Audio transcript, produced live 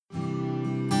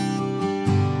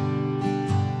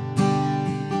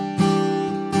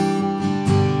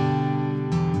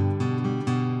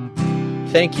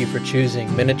Thank you for choosing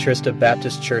Minnetrista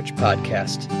Baptist Church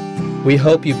podcast. We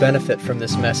hope you benefit from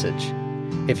this message.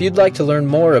 If you'd like to learn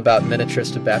more about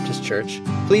Minnetrista Baptist Church,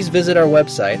 please visit our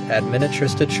website at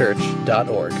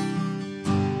minnetristachurch.org.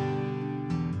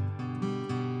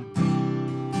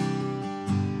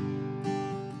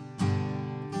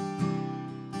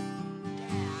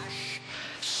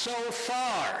 So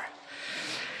far.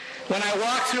 When I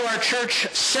walk through our church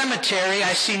cemetery,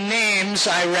 I see names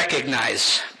I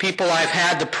recognize, people I've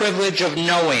had the privilege of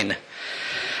knowing.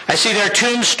 I see their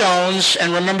tombstones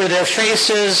and remember their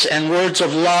faces and words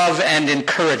of love and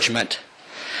encouragement.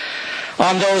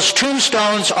 On those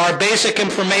tombstones are basic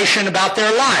information about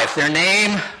their life, their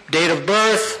name, date of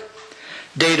birth,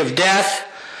 date of death,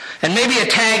 and maybe a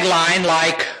tagline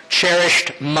like,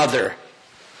 "Cherished Mother."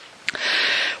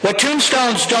 What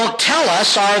tombstones don't tell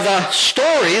us are the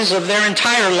stories of their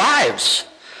entire lives.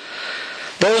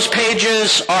 Those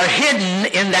pages are hidden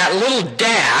in that little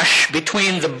dash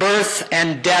between the birth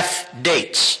and death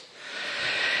dates.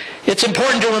 It's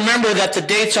important to remember that the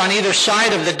dates on either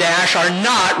side of the dash are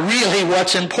not really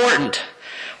what's important.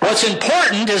 What's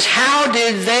important is how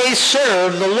did they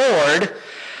serve the Lord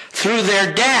through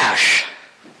their dash.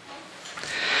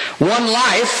 One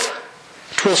life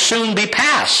will soon be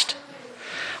past.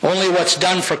 Only what's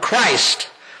done for Christ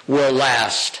will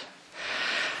last.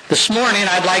 This morning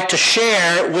I'd like to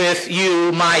share with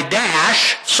you my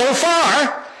dash so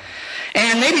far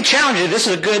and maybe challenge you. This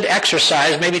is a good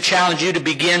exercise. Maybe challenge you to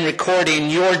begin recording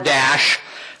your dash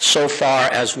so far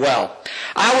as well.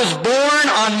 I was born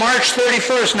on March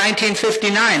 31st,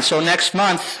 1959, so next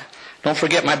month, don't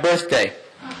forget my birthday.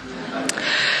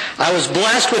 I was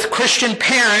blessed with Christian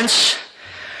parents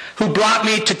who brought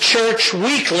me to church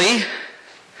weekly.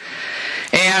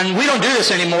 And we don't do this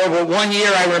anymore, but one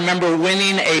year I remember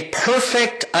winning a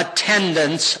perfect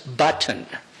attendance button.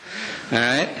 All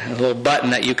right? A little button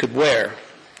that you could wear.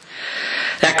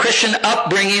 That Christian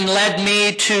upbringing led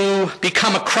me to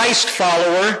become a Christ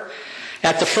follower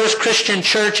at the First Christian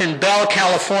Church in Bell,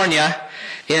 California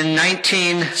in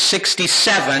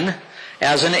 1967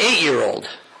 as an 8-year-old.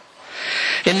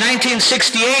 In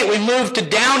 1968, we moved to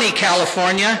Downey,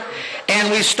 California,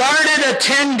 and we started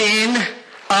attending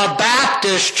a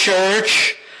Baptist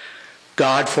church.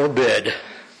 God forbid.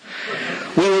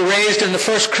 We were raised in the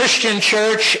First Christian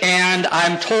Church, and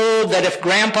I'm told that if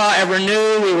Grandpa ever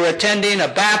knew we were attending a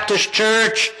Baptist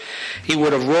church, he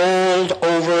would have rolled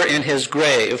over in his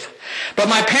grave. But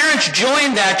my parents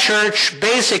joined that church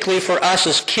basically for us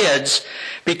as kids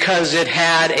because it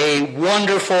had a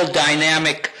wonderful,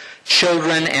 dynamic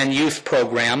children and youth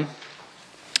program.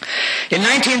 In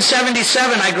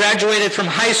 1977, I graduated from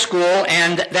high school,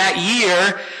 and that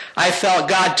year I felt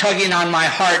God tugging on my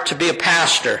heart to be a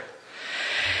pastor.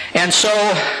 And so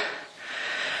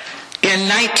in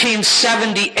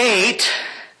 1978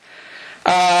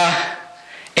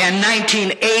 and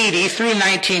 1980, through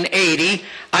 1980,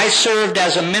 I served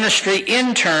as a ministry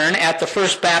intern at the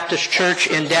First Baptist Church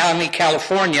in Downey,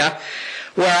 California,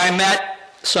 where I met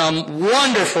some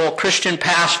wonderful Christian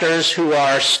pastors who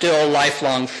are still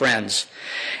lifelong friends.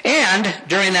 And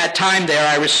during that time there,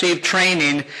 I received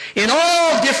training in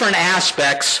all different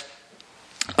aspects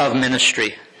of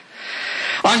ministry.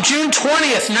 On June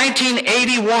 20th,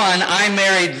 1981, I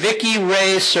married Vicki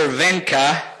Ray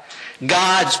Cervenka,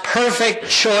 God's perfect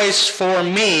choice for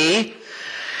me.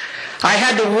 I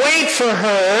had to wait for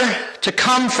her to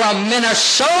come from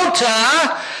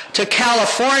Minnesota to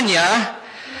California,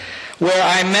 where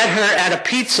I met her at a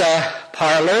pizza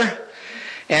parlor,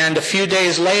 and a few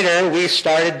days later we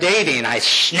started dating. I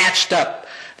snatched up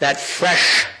that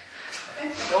fresh,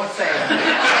 don't say it,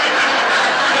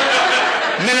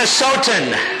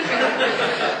 Minnesotan,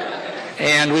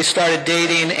 and we started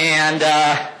dating, and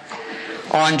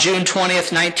on June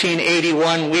 20th,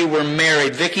 1981, we were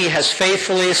married. Vicki has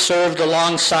faithfully served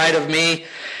alongside of me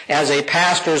as a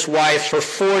pastor's wife for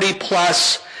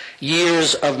 40-plus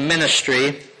years of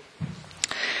ministry.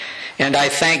 And I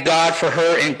thank God for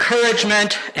her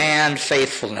encouragement and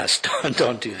faithfulness.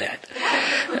 Don't do that.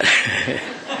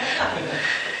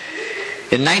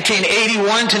 In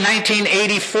 1981 to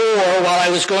 1984, while I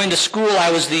was going to school,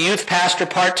 I was the youth pastor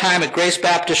part-time at Grace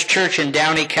Baptist Church in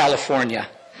Downey, California.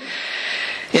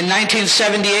 In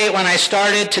 1978, when I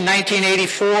started, to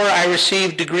 1984, I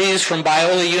received degrees from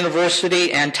Biola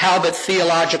University and Talbot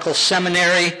Theological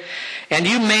Seminary. And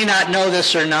you may not know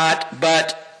this or not,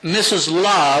 but Mrs.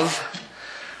 Love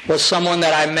was someone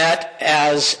that I met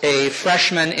as a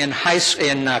freshman in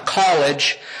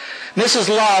college. Mrs.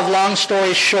 Love, long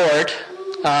story short,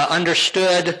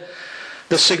 understood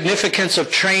the significance of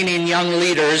training young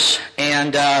leaders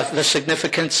and the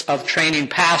significance of training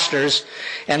pastors.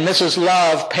 And Mrs.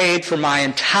 Love paid for my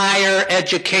entire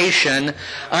education,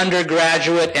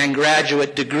 undergraduate and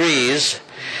graduate degrees.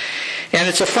 And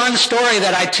it's a fun story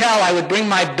that I tell. I would bring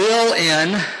my bill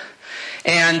in,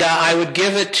 and I would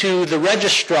give it to the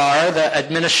registrar, the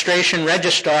administration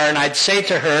registrar, and I'd say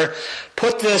to her,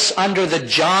 put this under the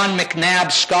John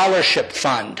McNabb Scholarship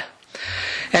Fund.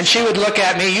 And she would look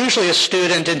at me, usually a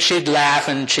student, and she'd laugh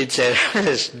and she'd say,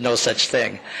 there's no such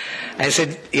thing. I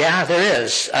said, yeah, there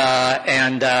is.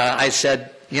 I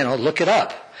said, look it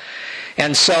up.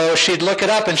 And so she'd look it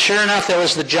up, and sure enough, there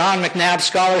was the John McNabb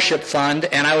Scholarship Fund,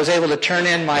 and I was able to turn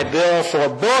in my bill for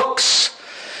books,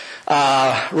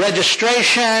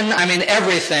 registration,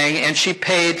 everything, and she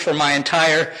paid for my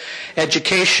entire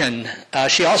education.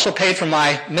 She also paid for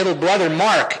my middle brother,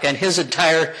 Mark, and his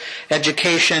entire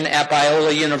education at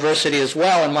Biola University as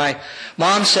well. And my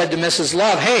mom said to Mrs.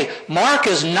 Love, hey, Mark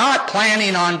is not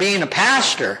planning on being a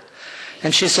pastor.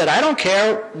 And she said, I don't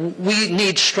care. We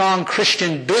need strong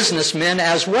Christian businessmen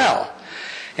as well.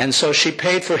 And so she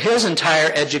paid for his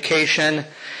entire education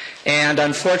and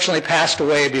unfortunately passed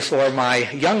away before my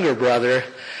younger brother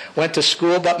went to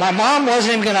school. But my mom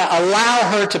wasn't even going to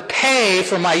allow her to pay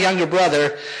for my younger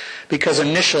brother because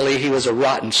initially he was a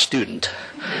rotten student.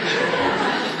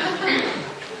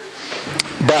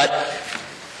 But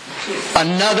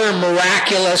another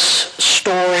miraculous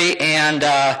story and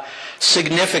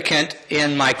significant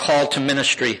in my call to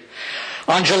ministry.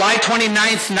 On July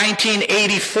 29th,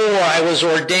 1984, I was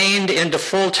ordained into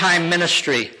full-time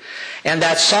ministry. And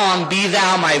that song, Be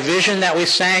Thou My Vision, that we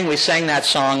sang that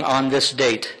song on this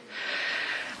date.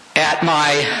 At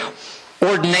my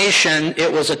ordination,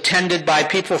 it was attended by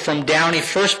people from Downey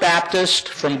First Baptist,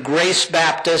 from Grace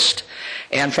Baptist,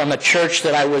 and from a church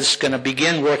that I was going to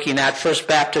begin working at, First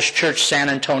Baptist Church, San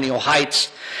Antonio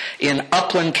Heights, in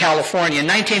Upland, California. In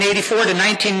 1984 to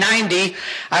 1990,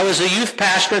 I was a youth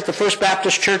pastor at the First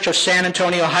Baptist Church of San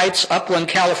Antonio Heights, Upland,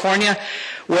 California,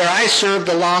 where I served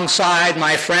alongside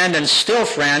my friend and still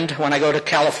friend. When I go to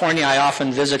California, I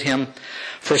often visit him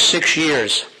for 6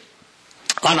 years.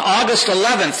 On August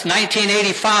 11th,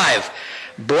 1985,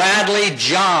 Bradley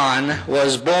John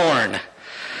was born.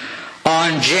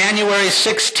 On January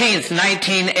 16th,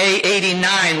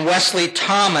 1989, Wesley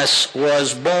Thomas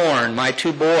was born, my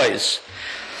two boys.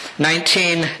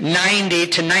 1990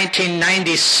 to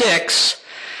 1996,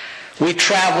 we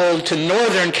traveled to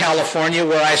Northern California,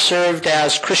 where I served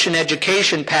as Christian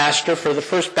education pastor for the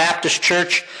First Baptist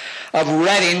Church of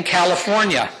Redding,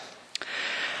 California.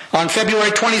 On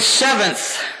February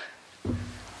 27th,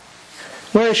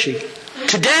 where is she?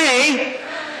 Today,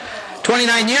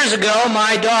 29 years ago,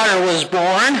 my daughter was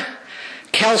born,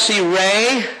 Kelsey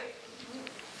Ray.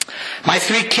 My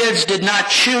 3 kids did not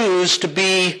choose to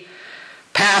be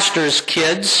pastors'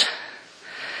 kids.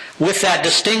 With that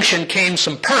distinction came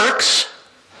some perks,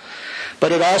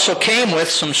 but it also came with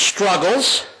some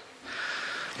struggles,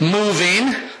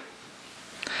 moving,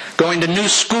 going to new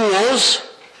schools,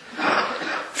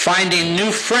 finding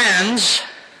new friends,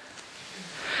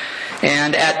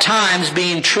 and at times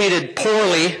being treated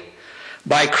poorly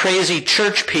by crazy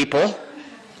church people.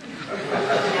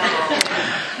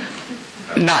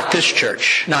 Not this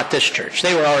church.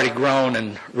 They were already grown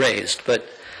and raised, but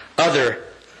other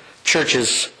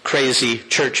churches, crazy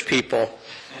church people.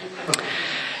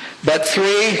 But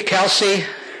 3, Kelsey,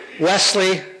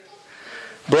 Wesley,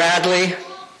 Bradley,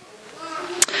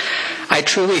 I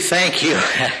truly thank you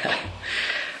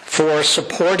for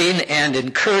supporting and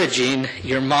encouraging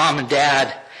your mom and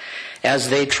dad as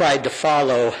they tried to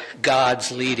follow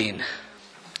God's leading.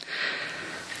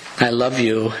 I love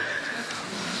you.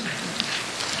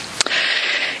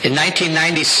 In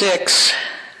 1996,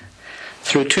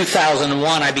 through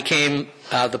 2001, I became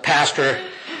the pastor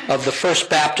of the First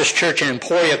Baptist Church in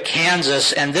Emporia,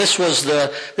 Kansas, and this was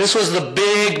the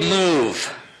big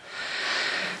move.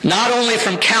 Not only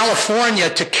from California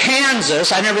to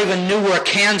Kansas, I never even knew where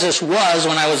Kansas was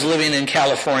when I was living in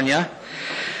California,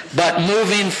 but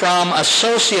moving from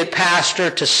associate pastor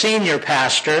to senior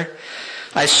pastor.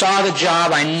 I saw the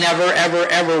job. I never,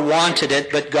 ever wanted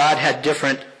it, but God had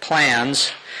different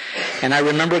plans. And I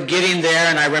remember getting there,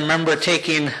 and I remember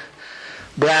taking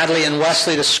Bradley and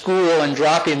Wesley to school and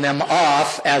dropping them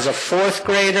off as a 4th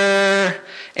grader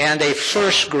and a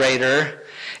 1st grader,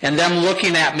 and them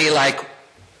looking at me like,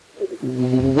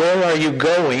 where are you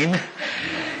going?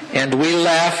 And we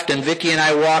left, and Vicki and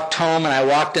I walked home, and I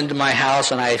walked into my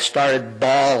house, and I started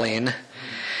bawling.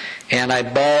 And I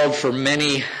bawled for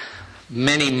many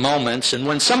many moments. And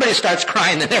when somebody starts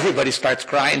crying, then everybody starts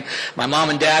crying. My mom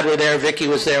and dad were there. Vicki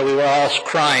was there. We were all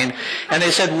crying. And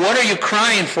they said, "What are you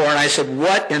crying for?" And I said,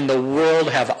 "What in the world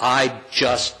have I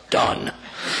just done?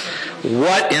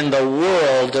 What in the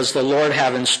world does the Lord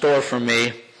have in store for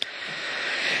me?"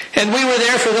 And we were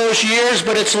there for those years,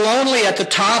 but it's lonely at the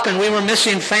top, and we were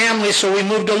missing family, so we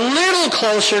moved a little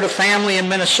closer to family in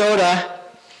Minnesota.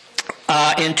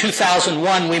 In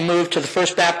 2001, we moved to the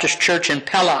First Baptist Church in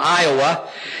Pella, Iowa,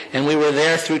 and we were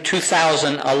there through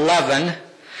 2011.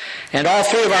 And all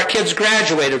three of our kids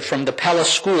graduated from the Pella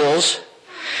schools.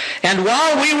 And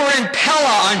while we were in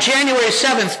Pella on January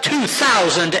 7th,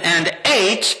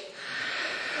 2008,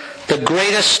 the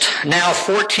greatest, now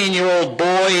 14-year-old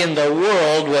boy in the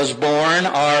world was born,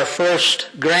 our first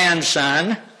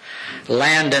grandson,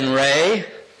 Landon Ray.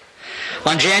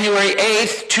 On January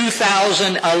 8th,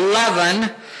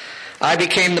 2011, I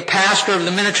became the pastor of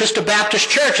the Minnetrista Baptist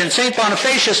Church in St.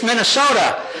 Bonifacius,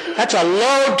 Minnesota. That's a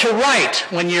load to write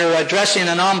when you're addressing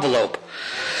an envelope.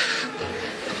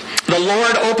 The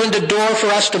Lord opened a door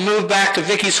for us to move back to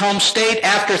Vicki's home state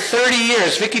after 30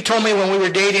 years. Vicki told me when we were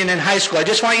dating in high school, "I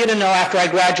just want you to know after I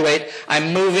graduate,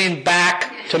 I'm moving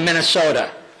back to Minnesota."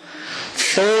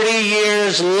 30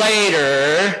 years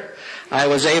later, I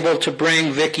was able to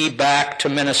bring Vicki back to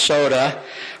Minnesota,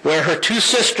 where her two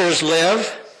sisters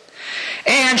live,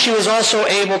 and she was also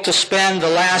able to spend the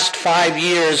last 5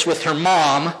 years with her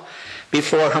mom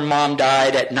before her mom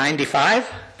died at 95,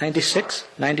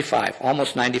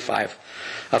 almost 95,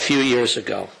 a few years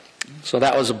ago. So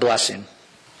that was a blessing.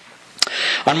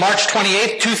 On March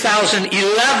 28th,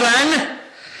 2011,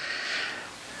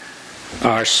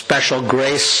 our special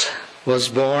Grace was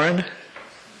born.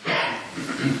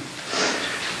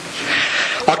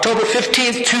 October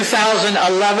 15th,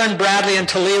 2011, Bradley and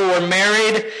Talia were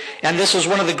married, and this was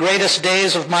one of the greatest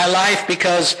days of my life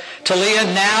because Talia,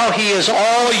 now he is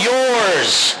all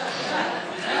yours.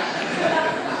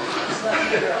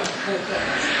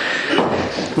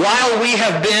 While we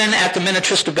have been at the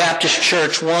Minnetrista Baptist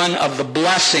Church, one of the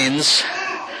blessings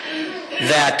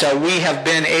that we have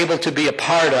been able to be a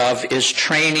part of is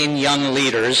training young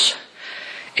leaders.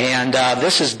 And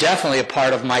this is definitely a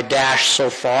part of my dash so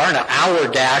far, and our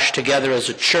dash together as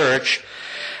a church.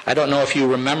 I don't know if you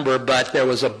remember, but there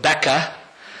was a Becca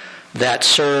that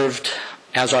served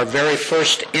as our very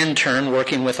first intern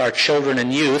working with our children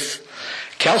and youth.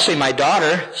 Kelsey, my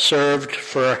daughter, served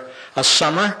for a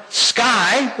summer.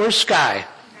 Sky, where's Sky?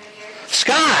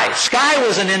 Sky. Sky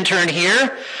was an intern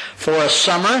here for a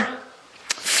summer.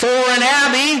 Thor and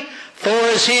Abby. Thor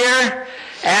is here.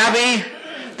 Abby,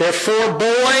 their 4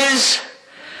 boys,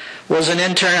 was an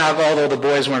intern, although the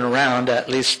boys weren't around, at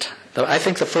least. I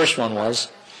think the first one was.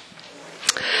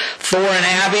 Thor and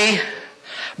Abby.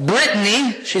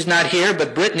 Brittany, she's not here,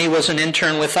 but Brittany was an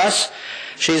intern with us.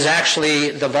 She's actually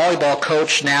the volleyball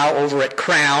coach now over at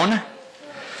Crown.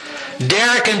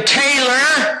 Derek and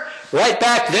Taylor, right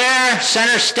back there,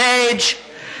 center stage.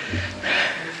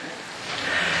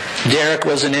 Derek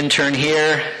was an intern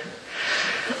here.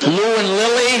 Lou and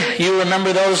Lily, you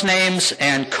remember those names,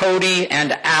 and Cody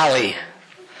and Allie.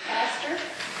 Pastor?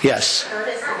 Yes.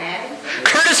 Curtis and Abby?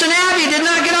 Curtis and Abby did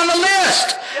not get on the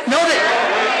list. No,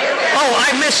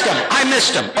 I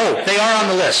missed them. Oh, they are on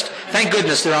the list. Thank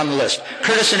goodness they're on the list.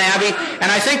 Curtis and Abby,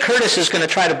 and I think Curtis is going to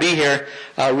try to be here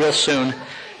real soon.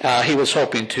 He was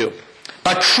hoping to.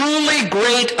 A truly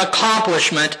great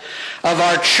accomplishment of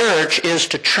our church is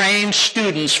to train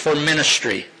students for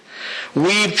ministry.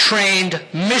 We've trained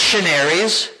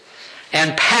missionaries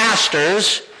and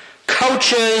pastors,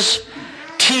 coaches,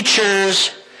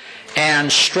 teachers,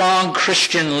 and strong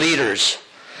Christian leaders.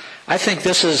 I think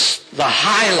this is the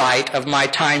highlight of my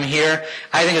time here.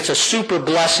 I think it's a super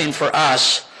blessing for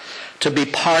us to be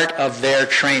part of their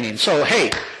training. So,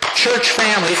 hey, church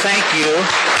family, thank you.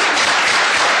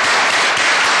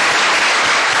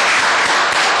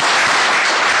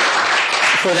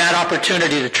 For that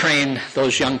opportunity to train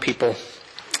those young people.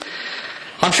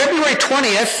 On February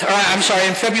 20th,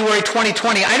 in February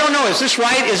 2020, I don't know, is this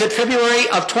right? Is it February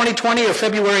of 2020 or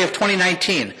February of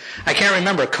 2019? I can't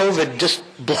remember. COVID just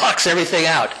blocks everything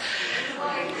out.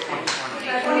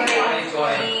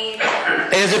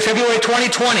 Is it February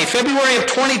 2020? February of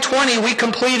 2020, we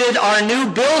completed our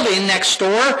new building next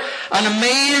door. An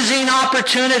amazing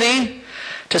opportunity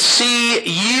to see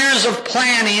years of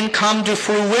planning come to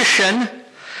fruition.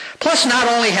 Plus, not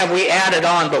only have we added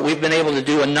on, but we've been able to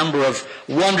do a number of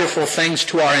wonderful things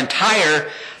to our entire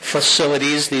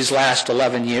facilities these last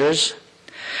 11 years.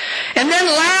 And then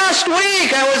last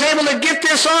week, I was able to get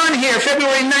this on here,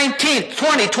 February 19th,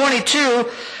 2022,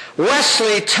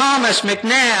 Wesley Thomas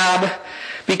McNabb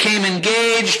became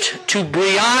engaged to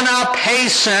Brianna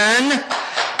Payson.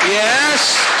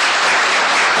 Yes,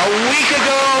 a week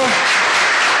ago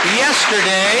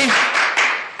yesterday.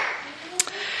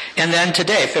 And then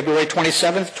today, February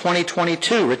 27th,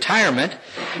 2022, retirement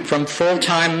from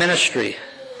full-time ministry.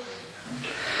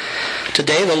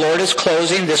 Today, the Lord is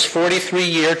closing this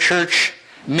 43-year church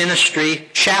ministry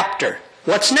chapter.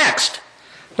 What's next?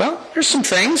 Well, there's some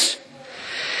things.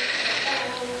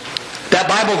 That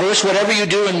Bible verse, whatever you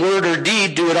do in word or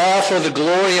deed, do it all for the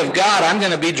glory of God. I'm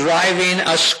going to be driving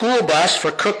a school bus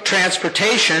for Cook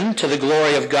Transportation to the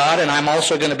glory of God, and I'm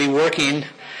also going to be working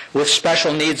with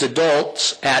special needs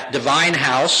adults at Divine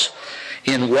House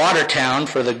in Watertown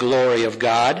for the glory of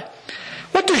God.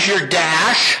 What does your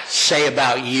dash say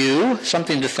about you?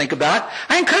 Something to think about.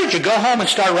 I encourage you, go home and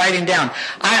start writing down.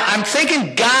 I'm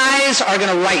thinking guys are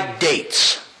going to write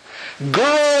dates.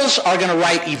 Girls are going to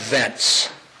write events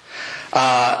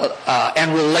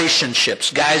and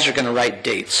relationships. Guys are going to write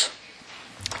dates.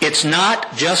 It's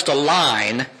not just a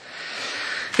line.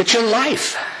 It's your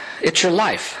life. It's your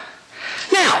life.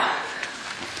 Now,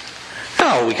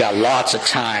 we got lots of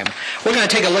time. We're going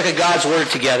to take a look at God's Word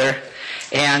together.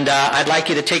 And I'd like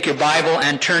you to take your Bible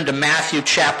and turn to Matthew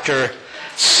chapter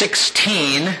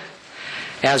 16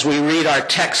 as we read our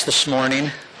text this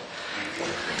morning.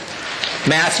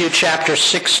 Matthew chapter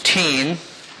 16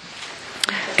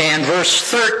 and verse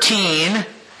 13.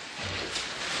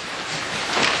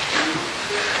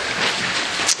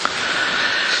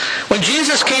 When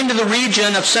Jesus came to the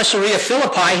region of Caesarea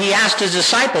Philippi, he asked his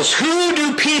disciples, "Who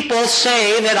do people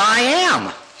say that I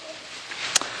am?"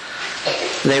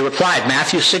 They replied,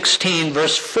 Matthew 16,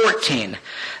 verse 14.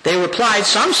 They replied,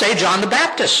 "Some say John the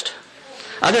Baptist.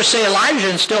 Others say Elijah,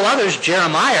 and still others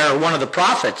Jeremiah or one of the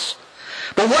prophets.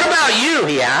 But what about you?"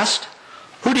 he asked.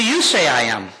 "Who do you say I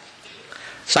am?"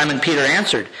 Simon Peter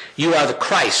answered, "You are the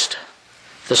Christ,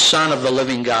 the Son of the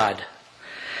living God."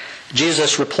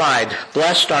 Jesus replied,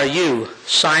 "Blessed are you,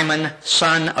 Simon,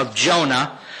 son of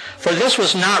Jonah, for this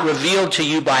was not revealed to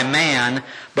you by man,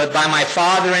 but by my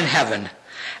Father in heaven.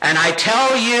 And I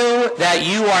tell you that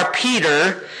you are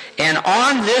Peter, and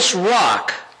on this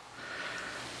rock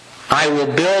I will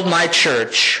build my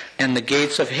church, and the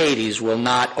gates of Hades will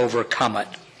not overcome it."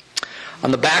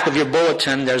 On the back of your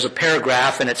bulletin, there's a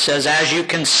paragraph, and it says, "As you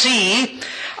can see,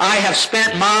 I have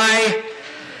spent my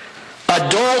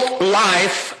adult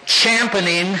life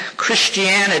championing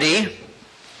Christianity,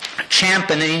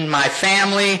 championing my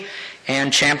family,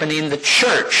 and championing the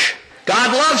church.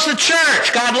 God loves the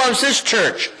church. God loves this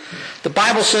church. The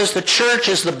Bible says the church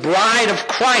is the bride of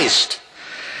Christ.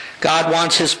 God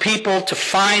wants his people to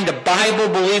find a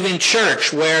Bible-believing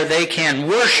church where they can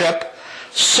worship,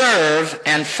 serve,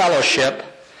 and fellowship.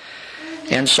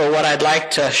 And so what I'd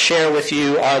like to share with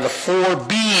you are the 4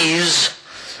 B's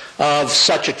of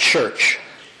such a church.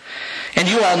 And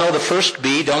you all know the first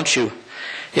B, don't you?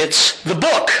 It's the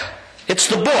book. It's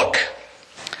the book.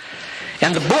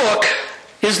 And the book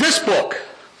is this book.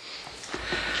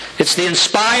 It's the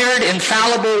inspired,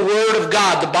 infallible Word of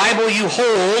God. The Bible you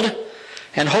hold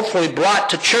and hopefully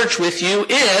brought to church with you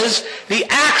is the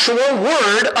actual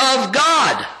Word of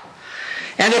God.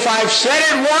 And if I've said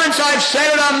it once, I've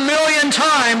said it 1,000,000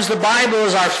 times, the Bible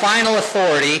is our final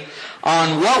authority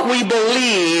on what we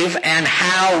believe and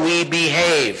how we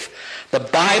behave. The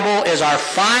Bible is our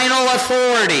final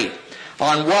authority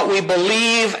on what we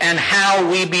believe and how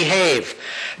we behave.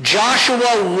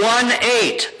 Joshua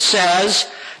 1:8 says,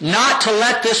 "Not to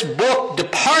let this book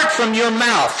depart from your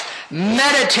mouth.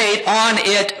 Meditate on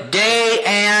it day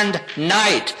and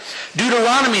night."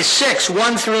 Deuteronomy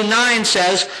 6:1-9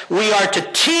 says, we are to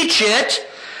teach it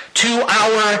to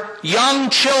our young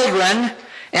children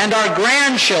and our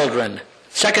grandchildren.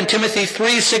 2 Timothy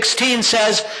 3:16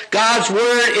 says, God's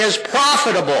Word is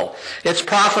profitable. It's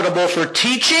profitable for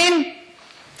teaching,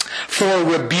 for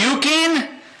rebuking,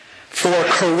 for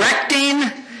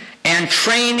correcting, and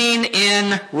training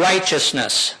in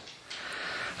righteousness.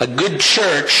 A good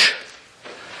church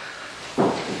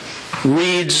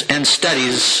reads and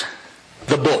studies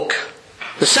the book.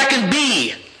 The second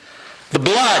B, the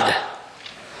blood.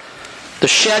 The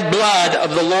shed blood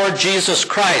of the Lord Jesus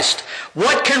Christ.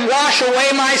 What can wash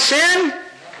away my sin?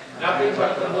 Nothing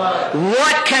but the blood.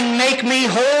 What can make me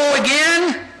whole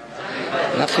again?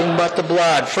 Nothing but the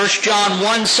blood. 1 John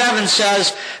 1:7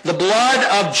 says, the blood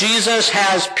of Jesus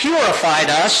has purified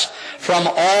us from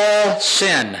all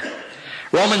sin.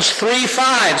 Romans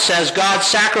 3:5 says God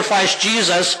sacrificed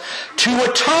Jesus to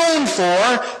atone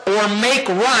for or make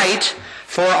right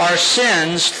for our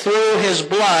sins through his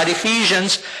blood.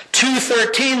 Ephesians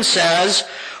 2:13 says,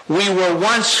 we were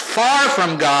once far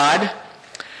from God,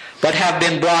 but have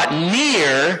been brought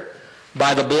near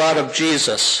by the blood of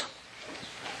Jesus.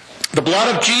 The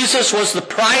blood of Jesus was the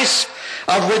price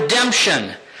of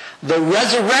redemption. The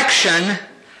resurrection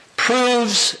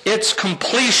proves its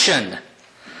completion.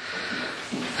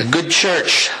 A good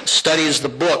church studies the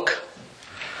book.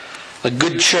 A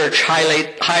good church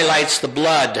highlights the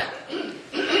blood.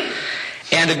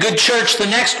 And a good church, the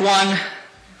next one,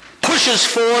 pushes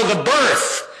for the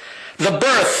birth,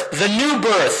 the new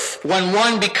birth, when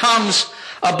one becomes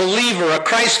a believer, a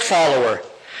Christ follower.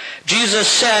 Jesus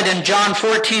said in John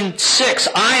 14:6,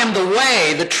 I am the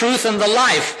way, the truth, and the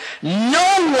life.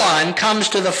 No one comes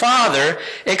to the Father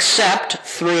except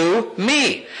through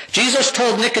me. Jesus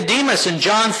told Nicodemus in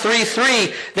John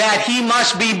 3:3 that he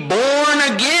must be born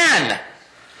again.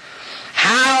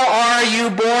 How are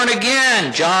you born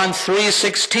again? John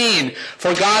 3:16.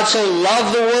 For God so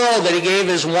loved the world that he gave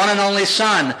his one and only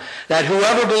Son, that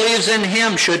whoever believes in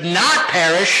him should not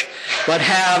perish, but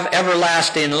have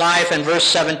everlasting life. And verse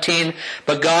 17,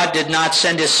 but God did not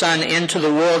send his Son into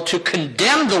the world to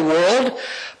condemn the world,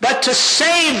 but to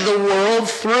save the world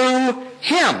through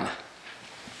him.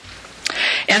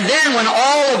 And then when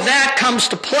all of that comes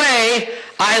to play,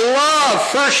 I love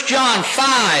 1 John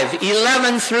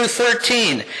 5:11 through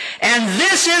 13. And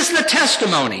this is the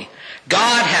testimony.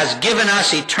 God has given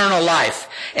us eternal life,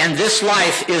 and this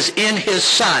life is in his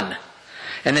Son.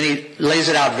 And then he lays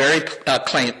it out very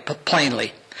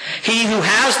plainly. He who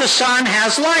has the Son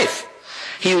has life.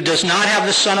 He who does not have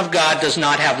the Son of God does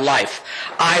not have life.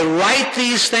 I write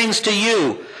these things to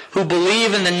you who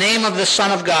believe in the name of the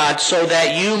Son of God, so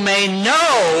that you may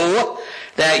know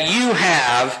that you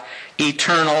have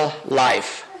eternal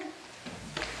life.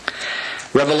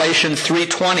 Revelation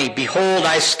 3:20, behold,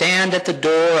 I stand at the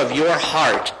door of your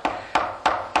heart,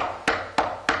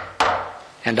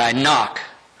 and I knock.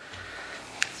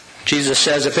 Jesus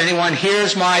says, if anyone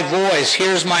hears my voice,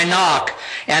 hears my knock,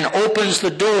 and opens the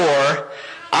door,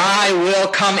 I will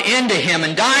come into him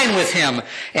and dine with him,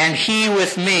 and he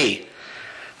with me.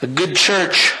 A good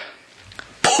church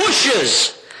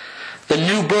pushes the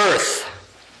new birth.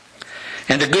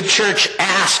 And a good church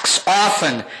asks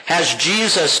often, has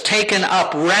Jesus taken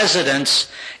up residence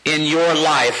in your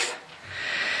life?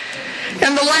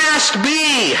 And the last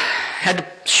B, had to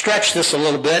stretch this a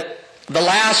little bit, the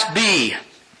last B,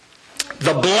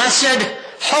 the blessed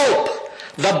hope,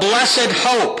 the blessed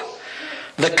hope,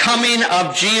 the coming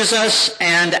of Jesus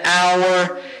and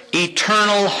our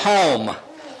eternal home.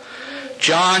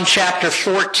 John chapter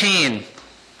 14,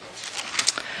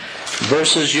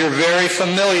 verses you're very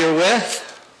familiar with.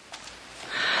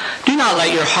 Do not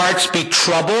let your hearts be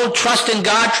troubled. Trust in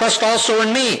God, trust also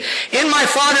in me. In my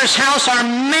Father's house are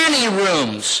many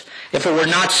rooms. If it were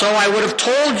not so, I would have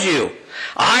told you.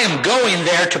 I am going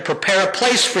there to prepare a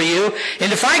place for you.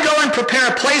 And if I go and prepare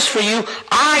a place for you,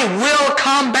 I will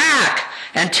come back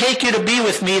and take you to be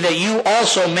with me, that you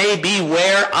also may be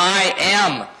where I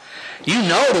am. You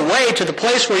know the way to the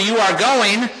place where you are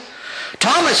going.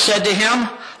 Thomas said to him,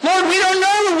 Lord, we don't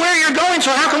know where you're going,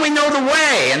 so how can we know the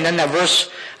way? And then that verse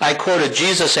I quoted,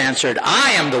 Jesus answered,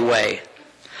 I am the way,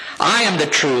 I am the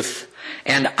truth,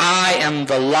 and I am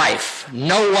the life.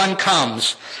 No one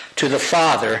comes to the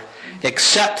Father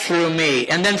except through me.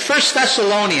 And then 1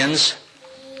 Thessalonians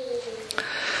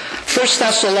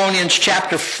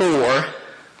chapter 4,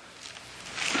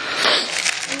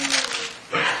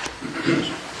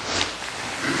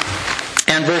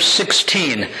 and verse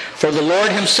 16, for the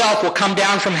Lord himself will come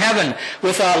down from heaven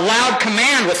with a loud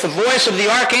command, with the voice of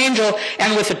the archangel,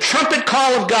 and with the trumpet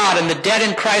call of God, and the dead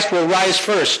in Christ will rise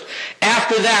first.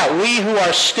 After that, we who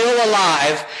are still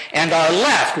alive and are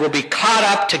left will be caught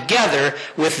up together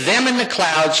with them in the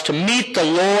clouds to meet the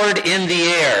Lord in the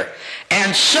air.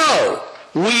 And so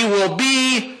we will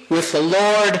be with the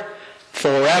Lord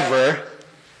forever.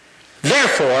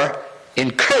 Therefore,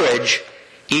 encourage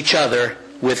each other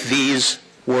with these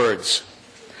words.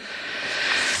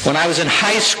 When I was in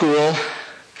high school,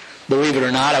 believe it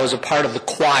or not, I was a part of the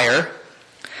choir.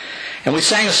 And we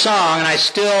sang a song, and I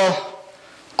still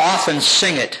often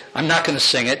sing it. I'm not going to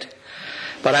sing it,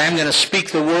 but I am going to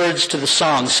speak the words to the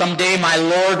song. Someday my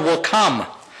Lord will come.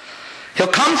 He'll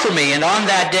come for me, and on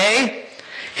that day,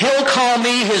 he'll call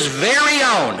me his very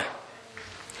own.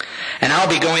 And I'll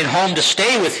be going home to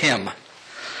stay with him.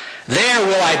 There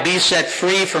will I be set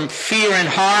free from fear and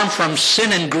harm, from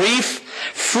sin and grief,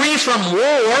 free from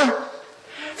war,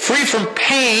 free from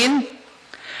pain,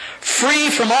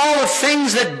 free from all the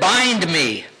things that bind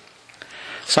me.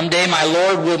 Someday my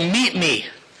Lord will meet me,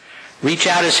 reach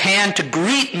out his hand to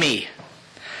greet me.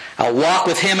 I'll walk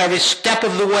with him every step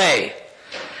of the way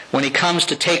when he comes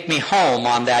to take me home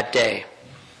on that day.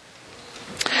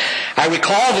 I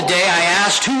recall the day I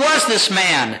asked, who was this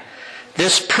man?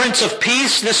 This Prince of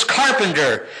Peace, this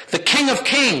carpenter, the King of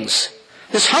Kings,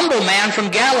 this humble man from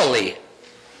Galilee.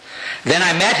 Then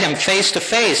I met him face to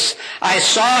face. I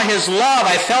saw his love.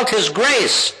 I felt his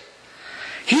grace.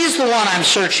 He's the one I'm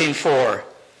searching for.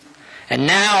 And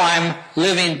now I'm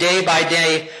living day by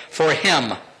day for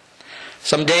him.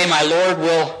 Someday my Lord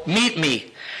will meet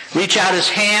me, reach out his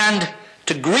hand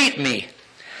to greet me.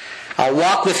 I'll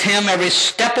walk with him every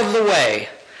step of the way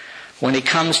when he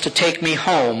comes to take me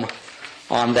home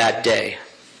on that day.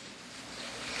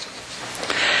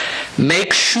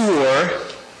 Make sure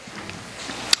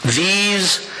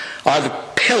these are the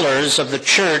pillars of the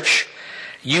church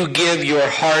you give your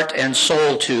heart and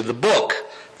soul to: the book,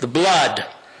 the blood,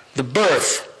 the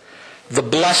birth, the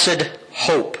blessed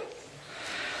hope.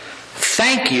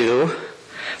 Thank you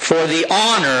for the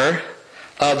honor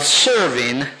of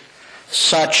serving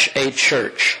such a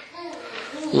church.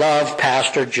 Love,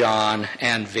 Pastor John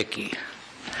and Vicki.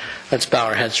 Let's bow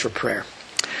our heads for prayer.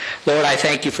 Lord, I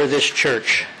thank you for this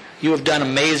church. You have done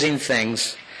amazing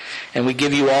things, and we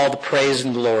give you all the praise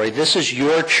and glory. This is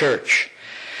your church,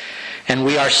 and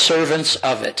we are servants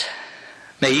of it.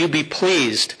 May you be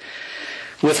pleased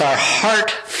with our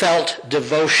heartfelt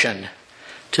devotion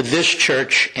to this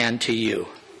church and to you.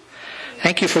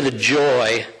 Thank you for the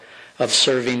joy of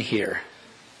serving here.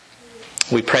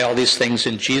 We pray all these things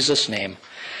in Jesus' name.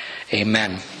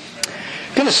 Amen.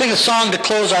 I'm going to sing a song to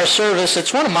close our service.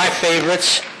 It's one of my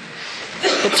favorites.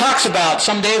 It talks about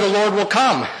someday the Lord will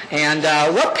come. And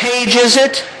what page is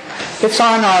it? It's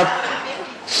on our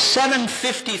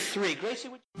 753. Gracie,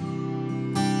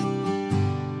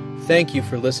 Thank you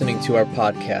for listening to our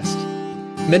podcast.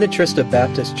 Minnetrista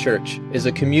Baptist Church is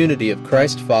a community of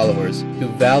Christ followers who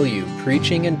value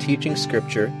preaching and teaching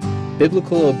Scripture,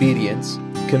 biblical obedience,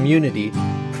 community,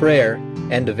 prayer,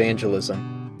 and evangelism.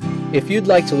 If you'd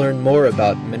like to learn more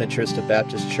about Minnetrista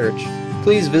Baptist Church,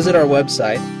 please visit our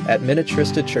website at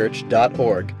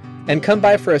minnetristachurch.org and come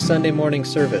by for a Sunday morning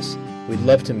service. We'd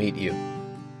love to meet you.